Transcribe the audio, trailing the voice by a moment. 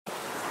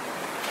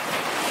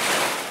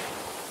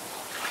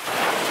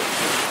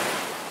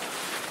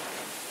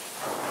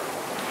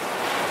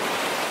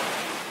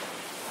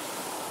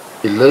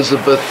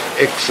Elizabeth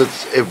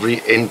exits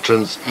every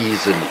entrance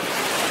easily.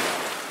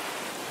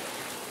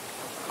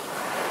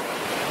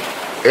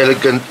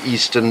 Elegant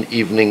Eastern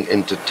evening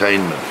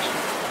entertainment.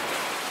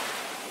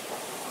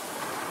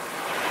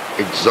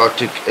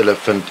 Exotic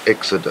elephant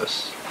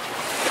exodus.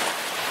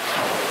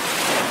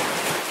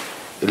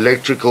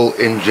 Electrical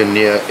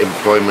engineer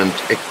employment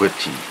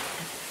equity.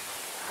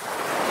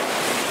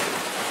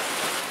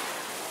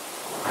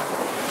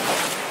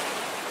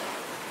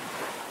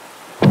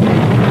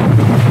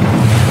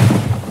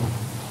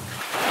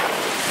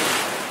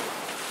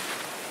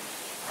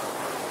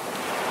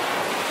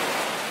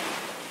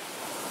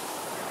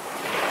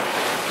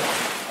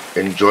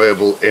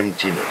 Enjoyable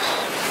emptiness.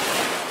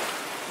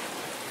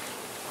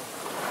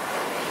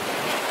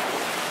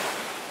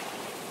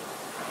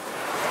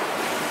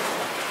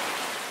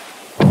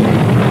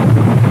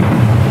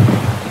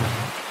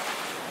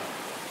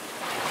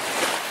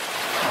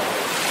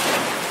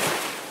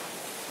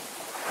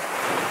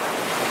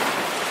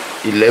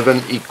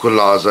 Eleven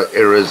equalizer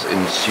errors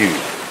ensue.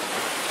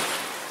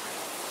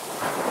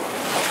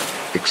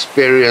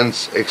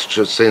 Experience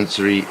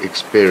extrasensory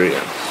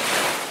experience.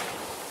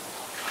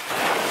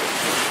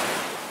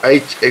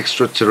 8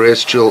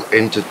 extraterrestrial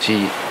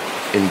entity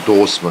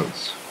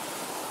endorsements.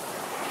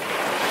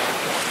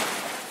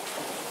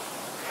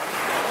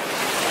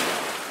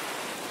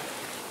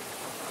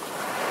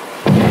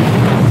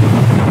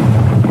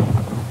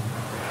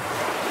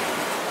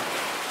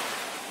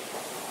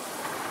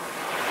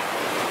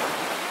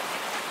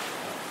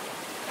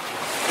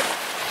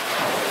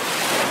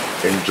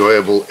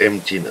 Enjoyable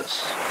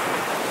emptiness.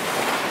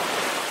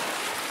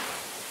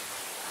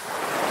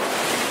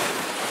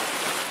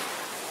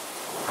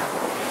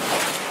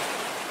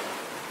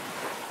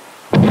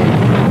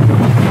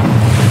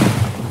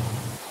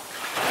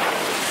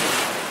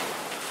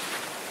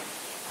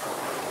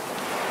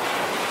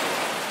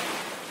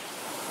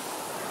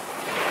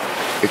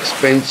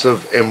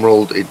 Expensive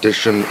Emerald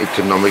Edition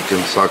economic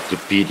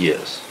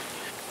encyclopedias.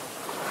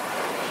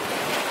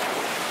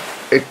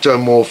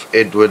 Ectomorph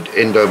Edward,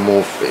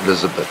 Endomorph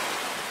Elizabeth.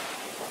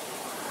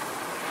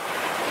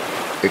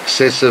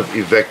 Excessive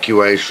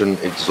evacuation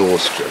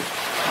exhaustion.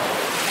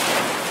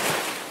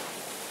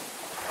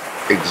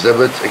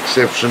 Exhibits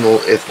exceptional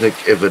ethnic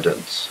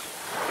evidence.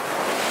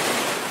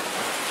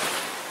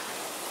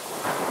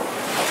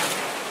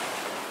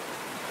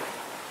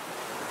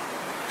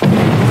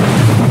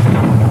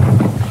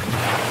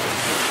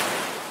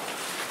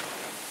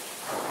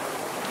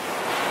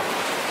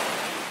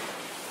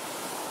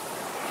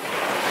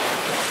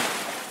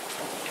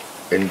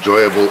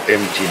 Enjoyable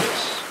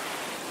emptiness.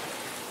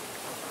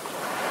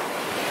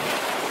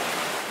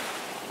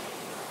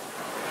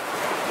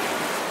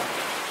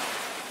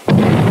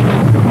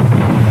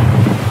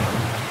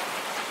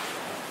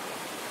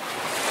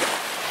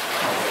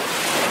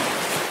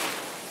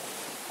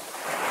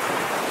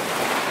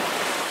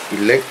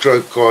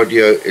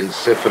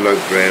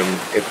 Electrocardioencephalogram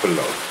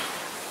epilogue.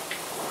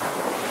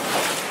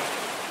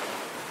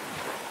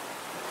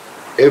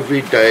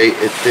 Everyday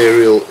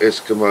ethereal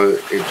Eskimo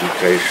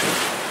education.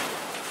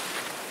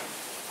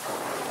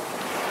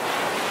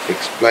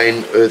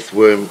 Explain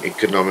earthworm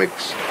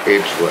economics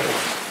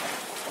edgeways.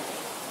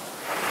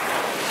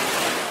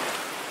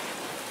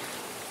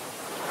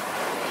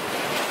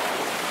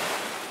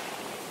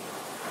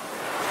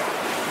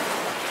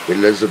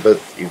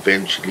 Elizabeth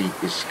eventually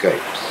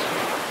escapes.